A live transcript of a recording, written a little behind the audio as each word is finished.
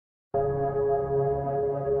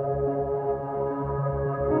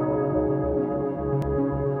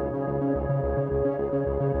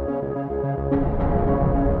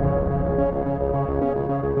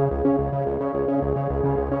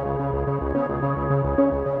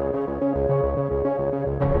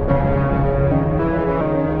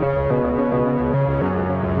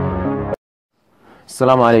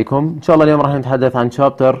السلام عليكم. إن شاء الله اليوم راح نتحدث عن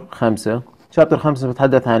شابتر 5. شابتر 5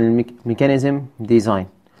 بتحدث عن الميكانيزم ديزاين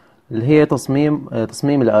اللي هي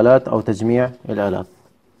تصميم الآلات أو تجميع الآلات.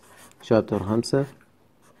 شابتر 5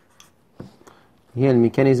 هي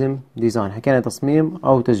الميكانيزم ديزاين، حكينا تصميم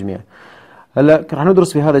أو تجميع. هلا راح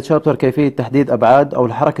ندرس في هذا الشابتر كيفية تحديد أبعاد أو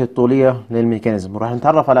الحركة الطولية للميكانيزم، وراح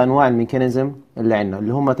نتعرف على أنواع الميكانيزم اللي عندنا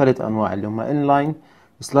اللي هم 3 أنواع اللي هم انلاين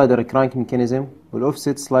سلايدر كرانك ميكانيزم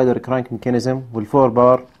والاوفست سلايدر كرانك ميكانيزم والفور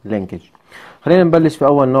بار لينكج. خلينا نبلش في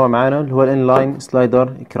اول نوع معنا اللي هو الانلاين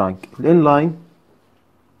سلايدر كرانك. الانلاين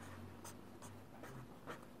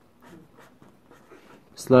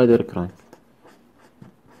سلايدر كرانك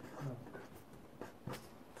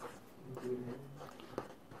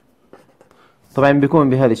طبعا بيكون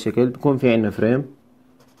بهذا الشكل، بيكون في عندنا فريم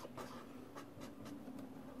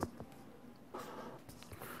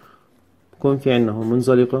بيكون في عندنا هون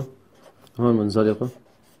منزلقة، هون منزلقة،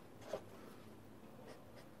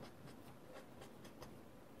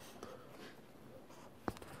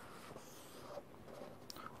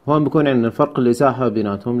 هون بكون عندنا فرق الإزاحة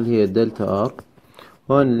بيناتهم اللي هي الدلتا ار،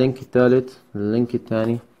 هون اللينك الثالث، اللينك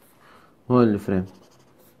الثاني، هون الفريم.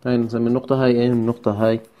 هاي نسمي النقطة هاي A والنقطة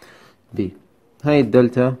هاي B. هاي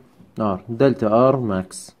الدلتا ار، دلتا ار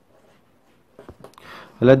ماكس.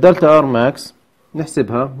 هلا الدلتا ار ماكس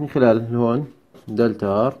نحسبها من خلال هون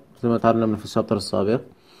دلتا ار زي ما تعلمنا في الشابتر السابق،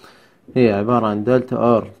 هي عبارة عن دلتا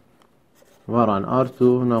ار عبارة عن R2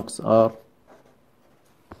 ناقص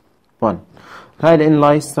R1. هاي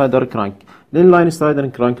الانلاين سلايدر كرانك. الانلاين سلايدر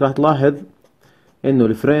كرانك راح تلاحظ انه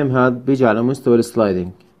الفريم هذا بيجي على مستوى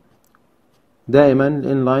السلايدنج، دائما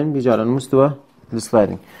الانلاين بيجي على مستوى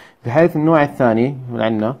السلايدنج، بحيث النوع الثاني اللي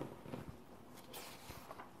عندنا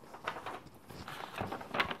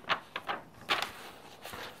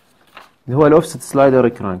اللي هو الاوفست سلايدر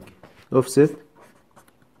كرانك. اوفست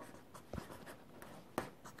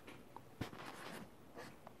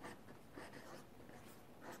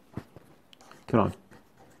كرانك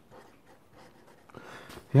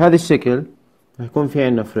في هذا الشكل راح يكون في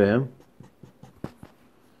عندنا فريم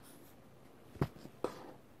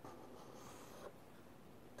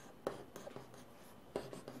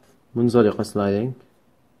منزلقة سلايدنج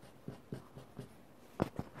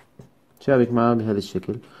شابك معاه بهذا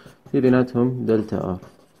الشكل، في بيناتهم دلتا ار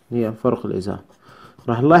هي فرق الإزاحة.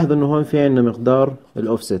 راح نلاحظ انه هون في عندنا مقدار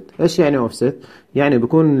الاوفست. ايش يعني اوفست؟ يعني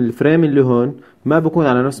بكون الفريم اللي هون ما بكون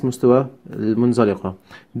على نفس مستوى المنزلقة،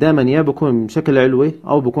 دائما يا بكون بشكل علوي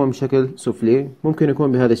او بكون بشكل سفلي، ممكن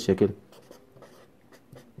يكون بهذا الشكل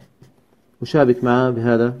وشابك معاه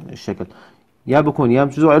بهذا الشكل، يا بكون يا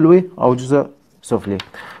بجزء علوي او جزء سفلي.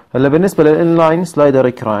 هلا بالنسبة للانلاين سلايدر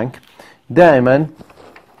كرانك دائما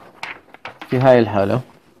في هاي الحالة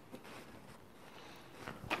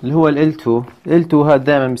اللي هو ال2 هذا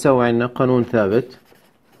دائما بيساوي عندنا قانون ثابت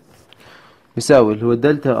بيساوي اللي هو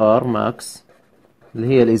دلتا ار ماكس اللي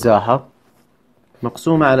هي الإزاحة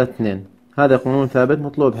مقسومة على 2. هذا قانون ثابت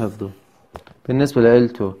مطلوب حفظه بالنسبة ل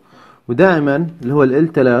L2. ودائما اللي هو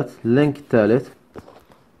ال3 اللينك الثالث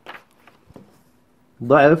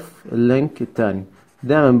ضعف اللينك الثاني،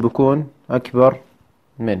 دائما بكون أكبر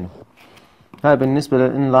منه. هذا بالنسبة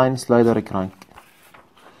للإنلاين سلايدر كرانك.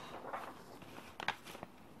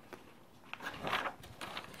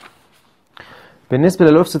 بالنسبة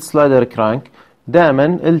للأوفست سلايدر كرانك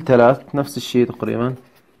دائما L3 نفس الشيء تقريبا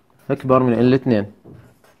أكبر من L2،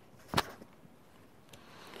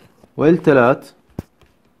 وL3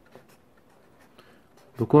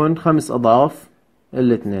 بكون 5 أضعاف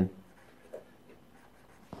L2،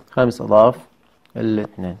 5 أضعاف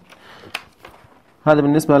L2. هذا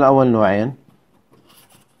بالنسبة لأول نوعين.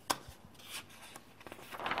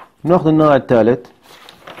 نأخذ النوع الثالث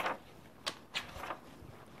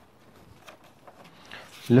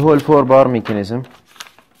اللي هو الفور بار ميكانيزم.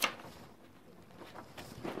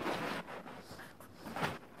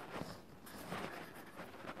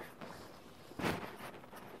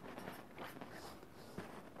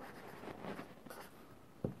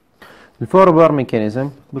 الفور بار ميكانيزم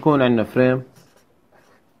بيكون عندنا فريم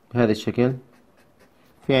بهذا الشكل،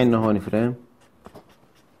 في عندنا هون فريم،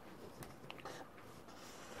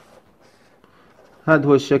 هذا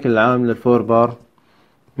هو الشكل العام للفور بار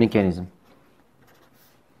ميكانيزم،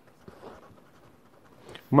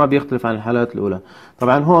 وما بيختلف عن الحالات الأولى.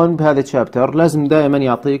 طبعا هون بهذا الشابتر لازم دائما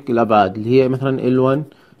يعطيك الأبعاد اللي هي مثلا L1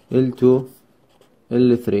 L2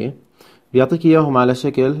 L3، بيعطيك إياهم على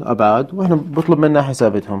شكل أبعاد وإحنا بطلب منا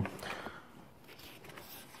حسابتهم.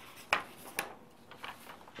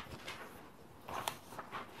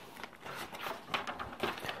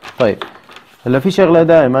 طيب هلا في شغلة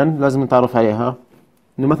دائما لازم نتعرف عليها،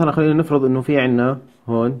 انه مثلا خلينا نفرض انه في عنا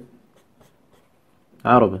هون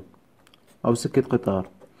عربة أو سكة قطار.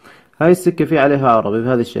 هاي السكة في عليها عربة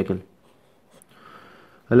بهذا الشكل.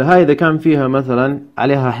 هلا هاي إذا كان فيها مثلا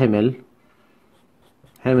عليها حمل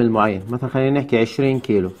معين، مثلا خلينا نحكي 20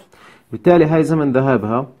 كيلو، بالتالي هاي زمن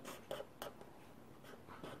ذهابها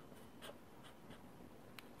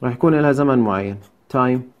راح يكون لها زمن معين،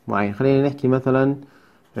 تايم معين، خلينا نحكي مثلا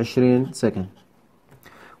 20 سكند.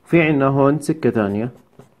 في عنا هون سكة ثانية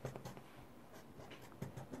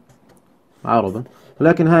عربة،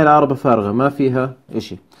 ولكن هاي العربة فارغة ما فيها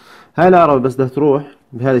اشي. هاي العربة بس بدها تروح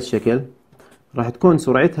بهذا الشكل راح تكون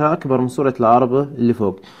سرعتها أكبر من سرعة العربة اللي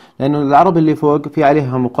فوق، لأنه العربة اللي فوق في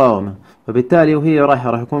عليها مقاومة، فبالتالي وهي رايحة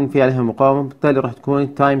راح يكون في عليها مقاومة، بالتالي راح تكون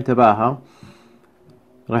التايم تبعها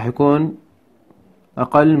راح يكون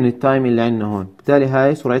أقل من التايم اللي عندنا هون، بالتالي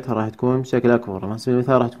هاي سرعتها راح تكون بشكل أكبر. على سبيل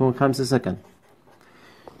المثال راح تكون 5 سكند.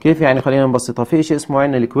 كيف يعني؟ خلينا نبسطها. في شيء اسمه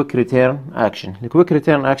عندنا الكويك ريتيرن أكشن. الكويك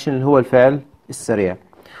ريتيرن أكشن اللي هو الفعل السريع.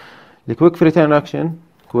 الكويك ريتيرن أكشن،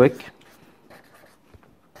 كويك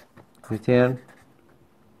ريتيرن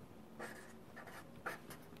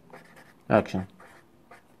أكشن.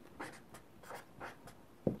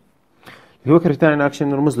 الكويك ريتيرن أكشن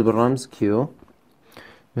نرمز له بالرمز كيو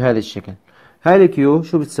بهذا الشكل. هاي الكيو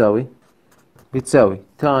شو بتساوي؟ بتساوي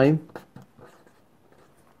تايم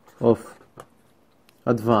اوف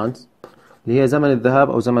ادفانس اللي هي زمن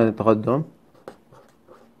الذهاب او زمن التقدم،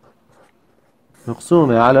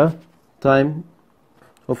 مقسومة على تايم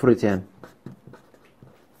اوف ريتيرن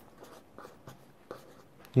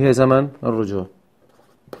هي زمن الرجوع.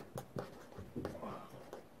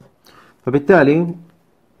 فبالتالي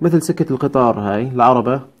مثل سكة القطار هاي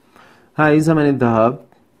العربة، هاي زمن الذهاب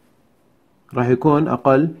راح يكون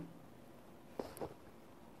أقل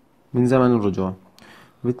من زمن الرجوع.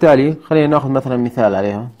 بالتالي خلينا ناخذ مثلا مثال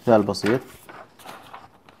عليها، مثال بسيط.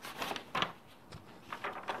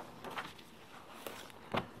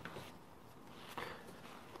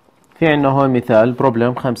 في عنا هون مثال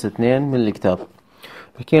بروبلم 5.2 من الكتاب.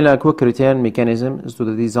 بحكي لنا quick return mechanism is to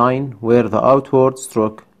the design where the outward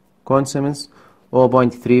stroke consumes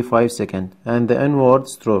 0.35 second and the inward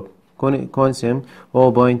stroke consumes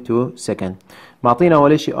 0.2 second. معطينا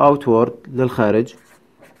أول شيء outward للخارج،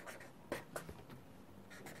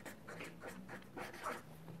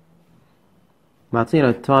 معطينا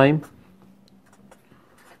التايم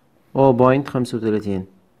 0.35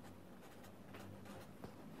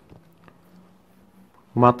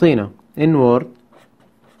 ومعطينا inward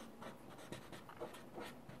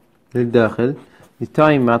للداخل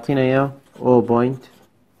التايم معطينا اياه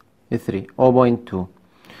 0.2.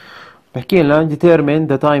 بحكي لنا determine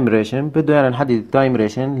the time ration، بده يعني نحدد التايم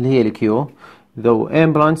ريشن اللي هي الكيو. though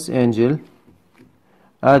ambulance angel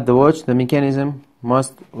at the watch the mechanism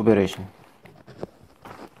must operation.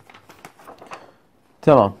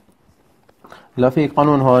 تمام. لا في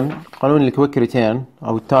قانون هون، قانون الكويك ريتيرن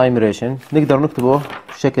او التايم ريشن، نقدر نكتبه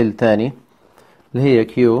بشكل ثاني اللي هي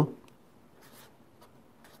كيو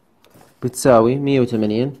بتساوي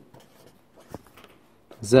 180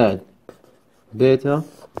 زائد بيتا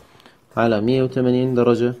على 180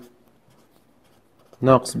 درجة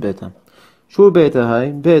ناقص بيتا. شو بيتا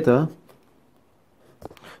هاي؟ بيتا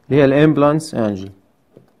اللي هي الامبلانس انجل،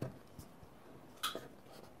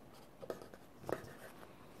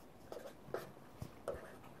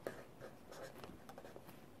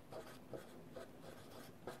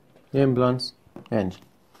 امبلانس انجل.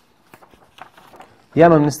 يا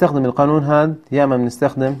اما بنستخدم القانون هذا يا اما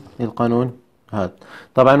بنستخدم القانون هذا.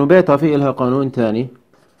 طبعا وبيتا في إلها قانون تاني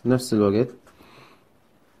بنفس الوقت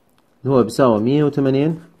اللي هو بيساوي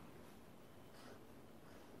 180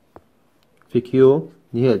 في كيو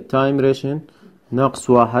اللي هي التايم ريشن ناقص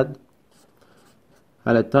 1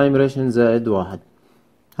 على التايم ريشن زائد 1.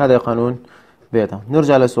 هذا قانون بيتا.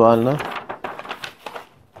 نرجع لسؤالنا،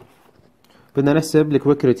 بدنا نحسب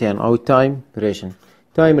الكويك ريتيرن او التايم ريشن.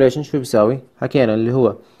 تايم ريشن شو بيساوي؟ حكينا اللي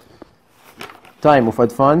هو تايم اوف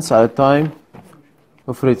ادفانس على التايم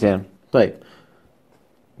اوف ريتيرن. طيب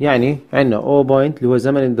يعني عندنا او بوينت اللي هو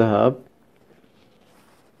زمن الذهاب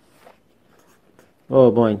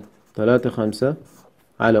 0.35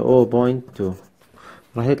 على 0.2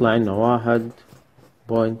 راح يطلع عندنا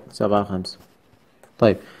 1.75.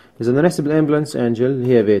 طيب إذا بدنا نحسب الامبلانس انجل اللي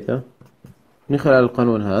هي بيتا من خلال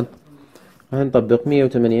القانون هذا راح نطبق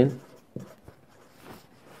 180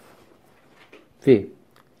 في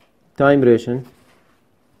تايم ريشن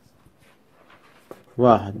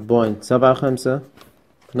 1.75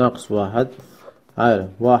 ناقص 1 على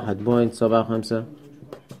 1.75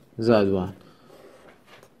 زائد 1.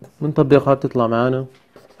 بنطبقها بتطلع معانا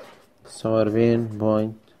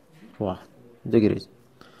 49.1 ديجريز.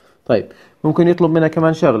 طيب ممكن يطلب منا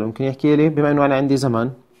كمان شغله، ممكن يحكي لي بما انه انا عندي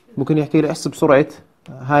زمن، ممكن يحكي لي احسب سرعة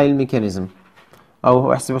هاي الميكانيزم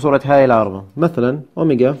او احسب سرعة هاي العرضة. مثلا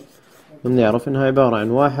اوميجا بنعرف انها عبارة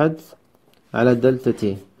عن 1 على دلتا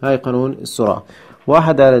تي، هاي قانون السرعة،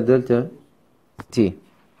 1 على دلتا تي،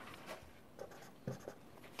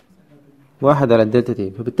 1 على الدلتا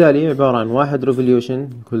تي، فبالتالي عبارة عن 1 ريفوليوشن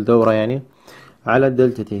كل دورة يعني على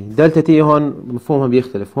الدلتا تي. الدلتا تي هون مفهومها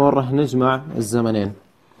بيختلف، هون راح نجمع الزمنين،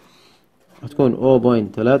 هتكون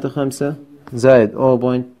 0.35 زائد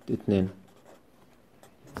 0.2،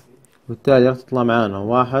 وبالتالي راح تطلع معانا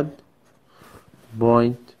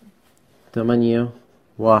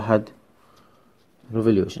 1.81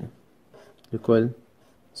 ريفوليوشن لكل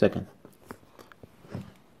سكند.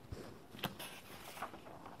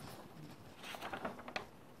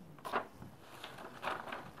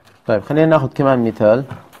 طيب خلينا ناخذ كمان مثال،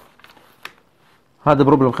 هذا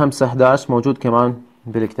بروبلم 511 موجود كمان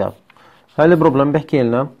بالكتاب. هاي البروبلم بحكي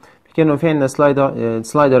لنا انه في عندنا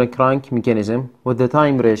سلايدر كرانك ميكانيزم with the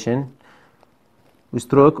time duration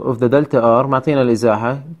stroke of the delta r، معطينا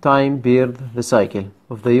الازاحة time per the cycle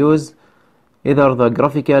of the use either the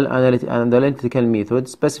graphical analytical method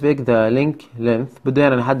specific the link length، بده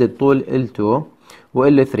يعني نحدد طول L2 و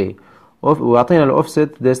L3 وعطينا ال offset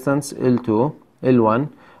distance L2 L1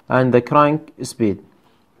 and the crank speed،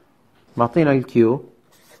 معطينا ال Q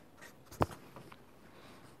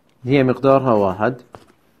هي مقدارها 1،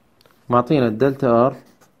 معطينا الدلتا ار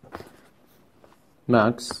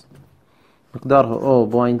ماكس مقدارها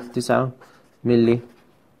 0.9 ملي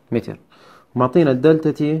متر، ومعطينا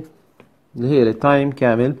الدلتا تي اللي هي التايم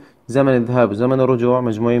كامل، زمن الذهاب وزمن الرجوع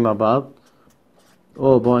مجموعين مع بعض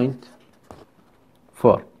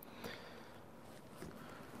 0.4.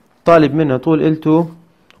 طالب منها طول L2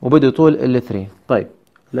 وبده طول L3. طيب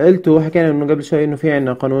ل L2 حكينا انه قبل شوي انه في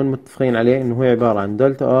عندنا قانون متفقين عليه انه هو عبارة عن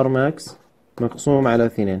دلتا ار ماكس مقسوم على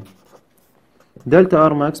 2. دلتا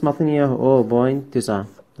ار ماكس معطيني اياه 0.9،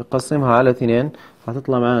 نقسمها على 2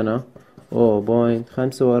 هتطلع معانا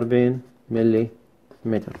 0.45 ملي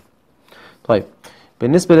متر. طيب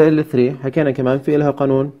بالنسبة ل L3 حكينا كمان في لها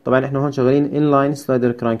قانون، طبعا احنا هون شغالين inline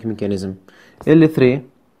slider crank mechanism. L3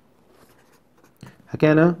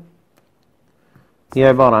 حكينا هي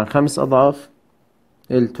عبارة عن 5 أضعاف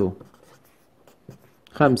L2،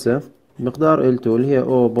 5 مقدار L2 اللي هي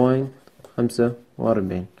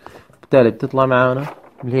 0.45، بالتالي بتطلع معانا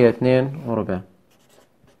اللي هي 2.4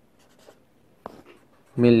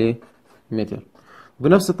 ملي متر.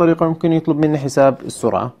 بنفس الطريقة ممكن يطلب مني حساب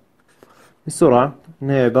السرعة. السرعة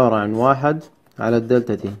هي عبارة عن 1 على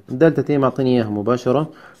الدلتا تي، الدلتا تي معطيني اياها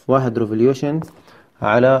مباشرة 1 ريفوليوشن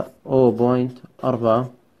على 0.4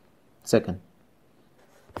 سكند،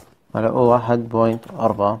 على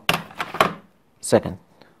 1.4 سكند،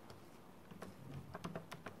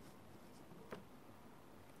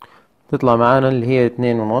 تطلع معانا اللي هي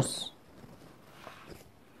 2.5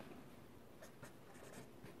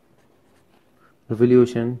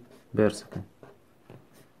 revolution per second.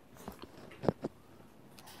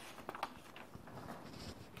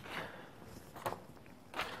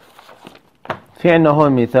 في عنا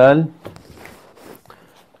هون مثال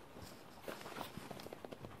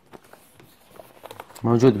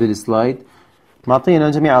موجود بالسلايد،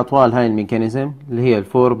 معطينا جميع أطوال هاي الميكانيزم اللي هي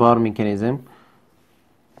الفور بار ميكانيزم،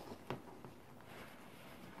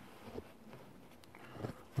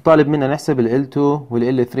 وطالب منا نحسب ال L2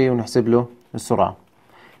 وال L3 ونحسب له السرعة.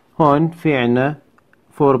 هون في عنا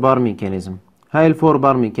 4 بار ميكانيزم، هاي الفور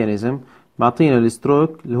بار ميكانيزم معطينا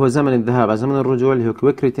الستروك اللي هو زمن الذهاب على زمن الرجوع اللي هو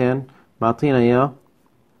كويك ريتين، معطينا اياه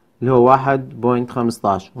اللي هو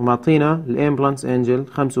 1.15، ومعطينا الامبلانس انجل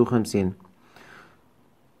 55.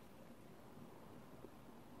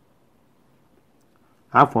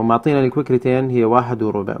 عفوا معطينا الكويك ريتين هي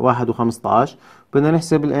 1.15، بدنا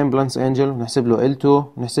نحسب الامبلانس انجل ونحسب له L2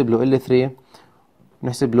 ونحسب له L3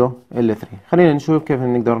 نحسب له L3. خلينا نشوف كيف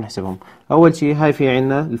نقدر نحسبهم. أول شيء هاي في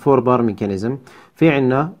عنا الفور بار ميكانيزم، في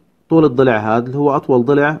عنا طول الضلع هذا اللي هو أطول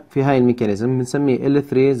ضلع في هاي الميكانيزم بنسميه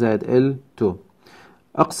L3 زائد L2،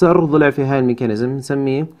 أقصر ضلع في هاي الميكانيزم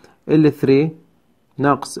بنسميه L3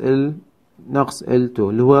 ناقص L2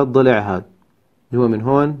 اللي هو الضلع هذا اللي هو من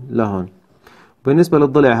هون لهون. بالنسبة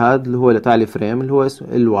للضلع هذا اللي هو تاع الفريم اللي هو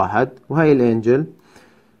L1، وهاي الانجل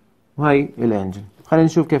وهاي الانجل. خلينا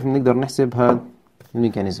نشوف كيف نقدر نحسب هذا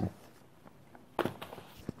الميكانيزم.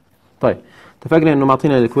 طيب اتفقنا انه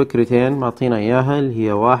معطينا الكويك ريتين معطينا اياها اللي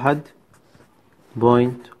هي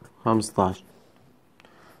 1.15،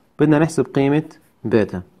 بدنا نحسب قيمة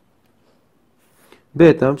بيتا.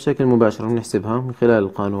 بيتا بشكل مباشر بنحسبها من خلال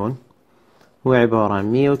القانون، هو عبارة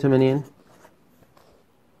عن 180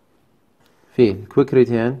 في الكويك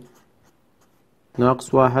ريتين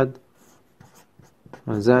ناقص 1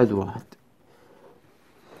 زائد 1.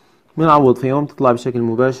 بنعوض فيهم تطلع بشكل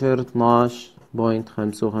مباشر 12.55.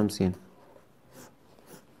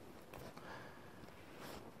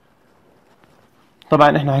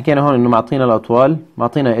 طبعا احنا حكينا هون انه معطينا الاطوال،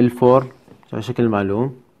 معطينا L4 على شكل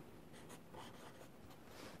معلوم،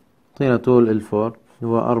 معطينا طول L4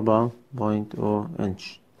 هو 4.0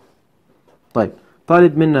 انش. طيب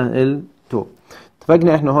طالب منا L2.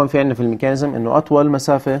 اتفقنا احنا هون في عندنا في الميكانيزم انه اطول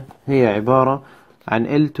مسافة هي عبارة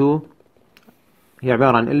عن L2، هي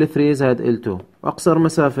عبارة عن L3 زائد L2، واقصر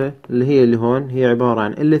مسافة اللي هون هي عبارة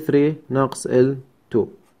عن L3 ناقص L2،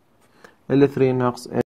 L3 ناقص